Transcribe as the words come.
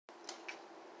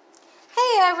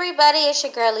everybody, it's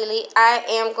your girl Lily. I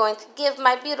am going to give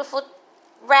my beautiful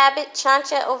rabbit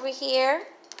Chancha over here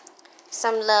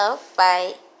some love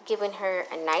by giving her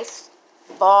a nice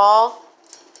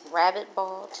rabbit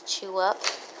ball to chew up.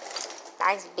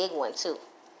 Nice big one too.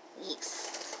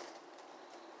 Yes.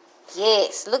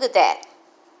 Yes, look at that.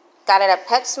 Got it at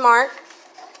PetSmart.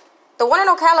 The one in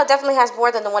Ocala definitely has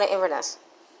more than the one in Inverness.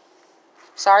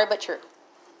 Sorry, but true.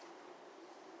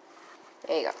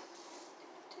 There you go.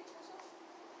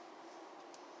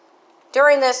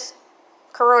 During this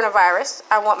coronavirus,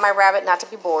 I want my rabbit not to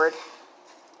be bored.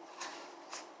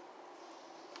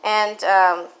 And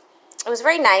it was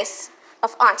very nice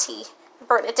of Auntie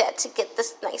Bernadette to get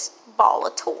this nice ball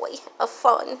of toy of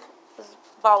fun. This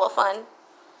ball of fun.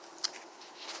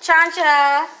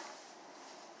 Chancha!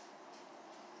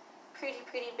 Pretty,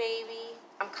 pretty baby.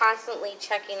 I'm constantly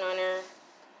checking on her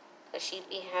because she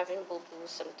be having boo-boos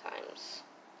sometimes.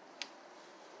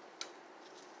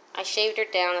 I shaved her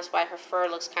down, that's why her fur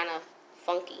looks kind of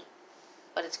funky.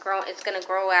 But it's gonna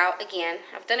grow out again.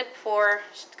 I've done it before.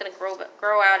 It's gonna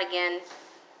grow out again.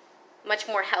 Much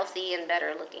more healthy and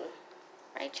better looking.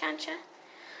 Right, Chancha?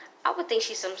 I would think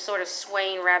she's some sort of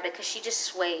swaying rabbit because she just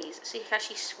sways. See how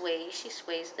she sways? She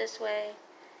sways this way.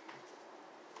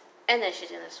 And then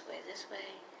she's gonna sway this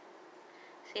way.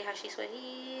 See how she sways?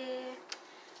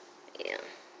 Yeah.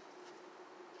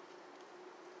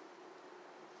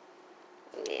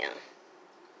 Yeah.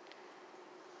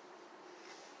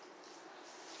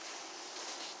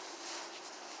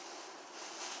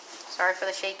 Sorry for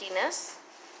the shakiness.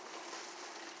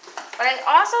 But I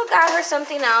also got her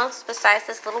something else besides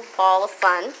this little ball of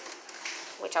fun,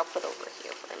 which I'll put over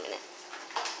here for a minute.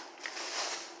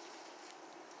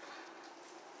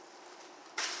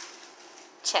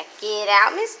 Check it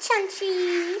out, Miss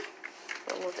Chunchy.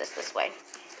 We'll move this way.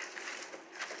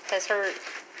 Because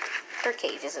her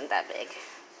cage isn't that big.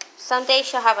 Someday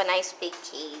she'll have a nice big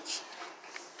cage.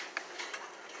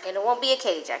 And it won't be a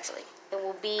cage, actually. It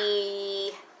will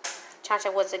be...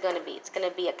 Chancha, what's it going to be? It's going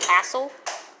to be a castle,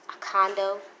 a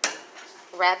condo,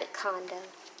 rabbit condo.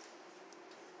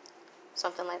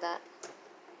 Something like that.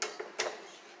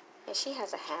 And she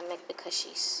has a hammock because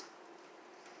she's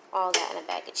all that in a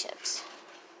bag of chips.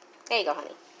 There you go,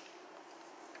 honey.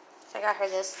 So I got her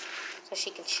this so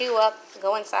she can chew up,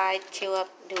 go inside, chew up,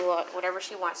 do whatever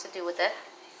she wants to do with it.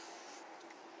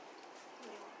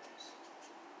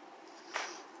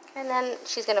 And then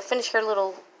she's going to finish her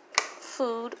little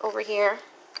food over here.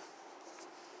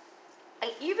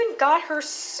 I even got her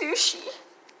sushi.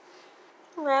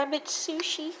 Rabbit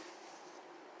sushi.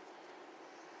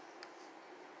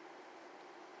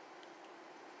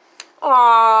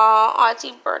 Aww,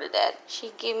 Auntie Bernadette.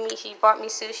 She bought me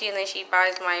sushi and then she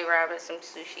buys my rabbit some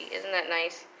sushi. Isn't that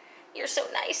nice? You're so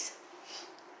nice.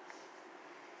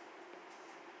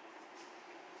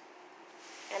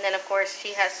 And then of course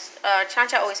she has,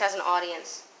 Chancha always has an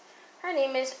audience. Her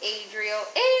name is Adriel.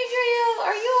 Adriel,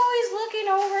 are you always looking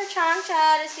over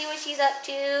Chancha to see what she's up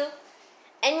to?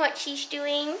 And what she's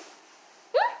doing?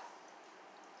 Hmm?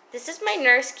 This is my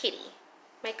nurse kitty.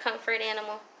 My comfort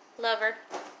animal. Lover.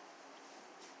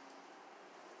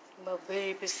 My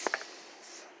babies.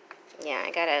 Yeah,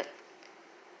 I gotta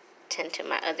tend to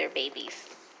my other babies.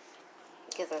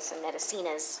 Give them some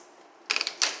medicinas.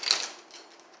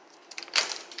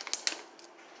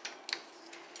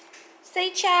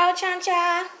 Say ciao,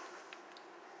 Chancha.